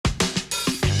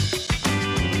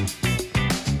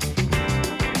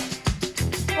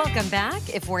Welcome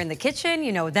back. If we're in the kitchen,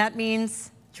 you know what that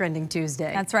means. Trending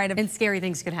Tuesday. That's right. And scary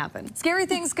things could happen. Scary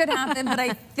things could happen, but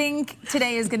I think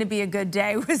today is going to be a good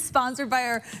day. It was sponsored by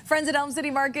our friends at Elm City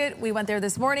Market. We went there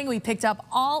this morning. We picked up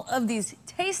all of these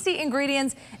tasty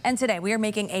ingredients, and today we are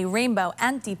making a rainbow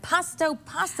antipasto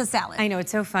pasta salad. I know,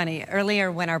 it's so funny.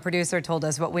 Earlier when our producer told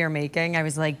us what we were making, I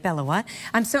was like, Bella, what?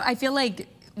 I feel like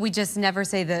we just never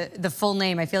say the full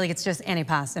name. I feel like it's just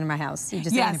Antipasto in my house. You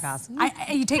just say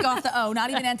Antipasto. You take off the O, not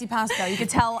even Antipasto. You could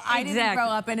tell I didn't grow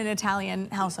up in an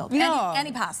Italian household. No.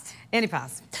 Antipasto.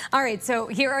 Antipasto. All right, so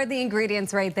here are the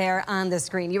ingredients right there on the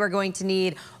screen. You are going to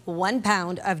need 1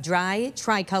 pound of dry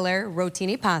tricolor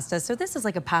rotini pasta. So this is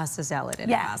like a pasta salad in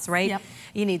a sauce, right? Yep.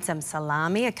 You need some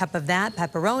salami, a cup of that,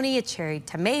 pepperoni, a cherry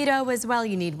tomato as well.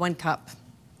 You need 1 cup.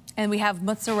 And we have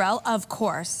mozzarella, of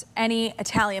course. Any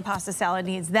Italian pasta salad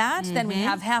needs that. Then we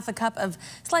have half a cup of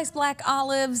sliced black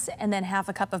olives and then half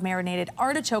a cup of marinated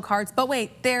artichoke hearts. But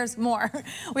wait, there's more.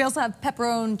 We also have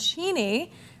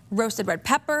pepperoncini, roasted red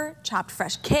pepper, chopped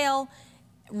fresh kale,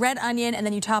 red onion, and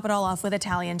then you top it all off with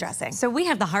Italian dressing. So we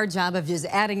have the hard job of just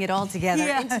adding it all together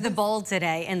into the bowl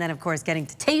today, and then of course getting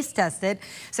to taste test it.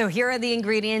 So here are the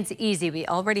ingredients, easy. We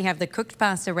already have the cooked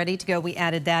pasta ready to go. We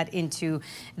added that into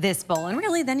this bowl, and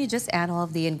really then you just add all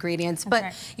of the ingredients.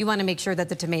 But you want to make sure that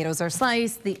the tomatoes are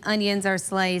sliced, the onions are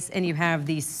sliced, and you have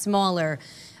the smaller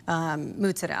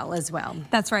mozzarella as well.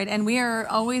 That's right, and we are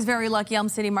always very lucky. Elm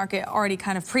City Market already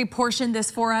kind of pre-portioned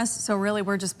this for us, so really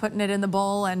we're just putting it in the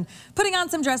bowl and putting on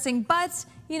some dressing. But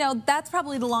you know, that's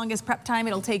probably the longest prep time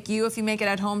it'll take you if you make it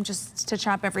at home, just to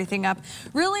chop everything up.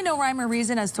 Really no rhyme or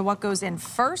reason as to what goes in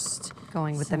first.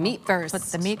 Going with the meat first. Put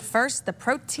the meat first, the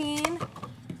protein.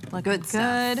 Looking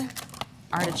good.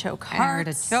 Artichoke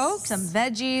hearts, some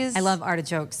veggies. I love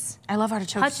artichokes. I love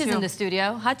artichokes Hutch is in the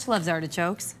studio. Hutch loves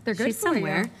artichokes. They're good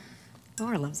somewhere.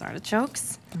 Laura loves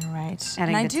artichokes. All right.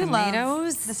 Adding and the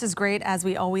tomatoes. This is great, as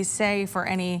we always say, for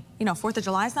any, 4th of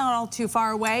July is not all too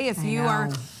far away if you are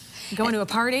going to a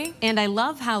party. And I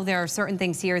love how there are certain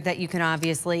things here that you can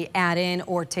obviously add in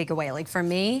or take away. Like for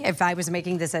me, if I was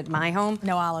making this at my home,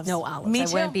 no olives. No olives. Me I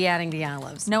too. wouldn't be adding the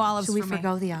olives. No olives. Should we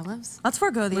forgo the olives? Let's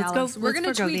forgo the olives. We're going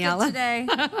to tweak it today.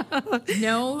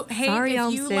 No hate. Sorry, if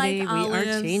Elm you City. like olives,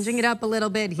 we are changing it up a little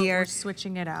bit here. We're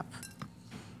switching it up.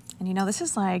 And you know, this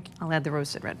is like... I'll add the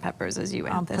roasted red peppers as you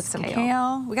add I'll this put some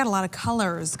kale. We got a lot of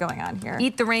colors going on here.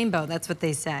 Eat the rainbow, that's what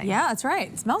they say. Yeah, that's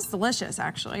right. It smells delicious,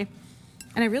 actually.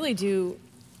 And I really do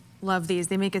love these.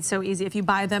 They make it so easy. If you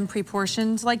buy them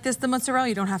pre-portioned like this, the mozzarella,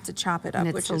 you don't have to chop it up,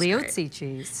 and it's Liuzzi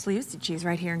cheese. Liuzzi cheese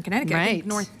right here in Connecticut. Right.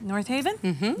 North Haven?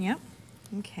 Mm-hmm. Yep.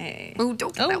 Okay. Oh,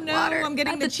 don't get that water. I'm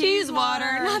getting the cheese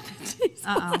water. Not the cheese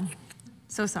water.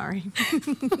 So sorry.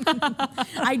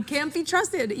 I can't be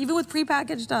trusted, even with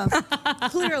prepackaged stuff.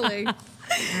 Clearly. All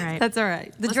right. That's all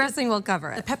right. The dressing will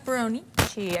cover it. The pepperoni.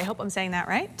 I hope I'm saying that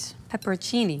right.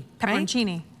 Pepperoncini.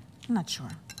 Pepperoncini. Right? I'm not sure.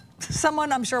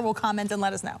 Someone, I'm sure, will comment and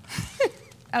let us know.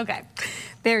 Okay.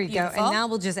 There you go. And now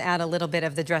we'll just add a little bit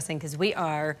of the dressing because we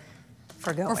are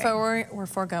foregoing. We're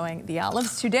foregoing the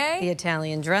olives today. The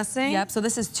Italian dressing. Yep. So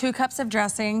this is 2 cups of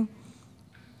dressing.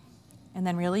 And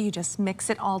then really you just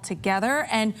mix it all together.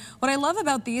 And what I love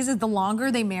about these is the longer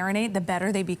they marinate, the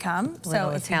better they become. So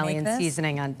Italian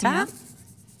seasoning on top.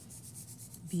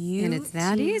 Beautiful. And it's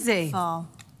that easy.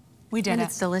 We did it. And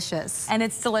it's delicious. And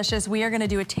it's delicious. We are going to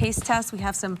do a taste test. We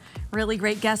have some really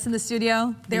great guests in the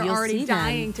studio. They're already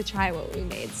dying to try what we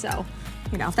made. So,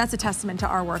 if that's a testament to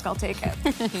our work, I'll take it.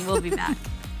 We'll be back.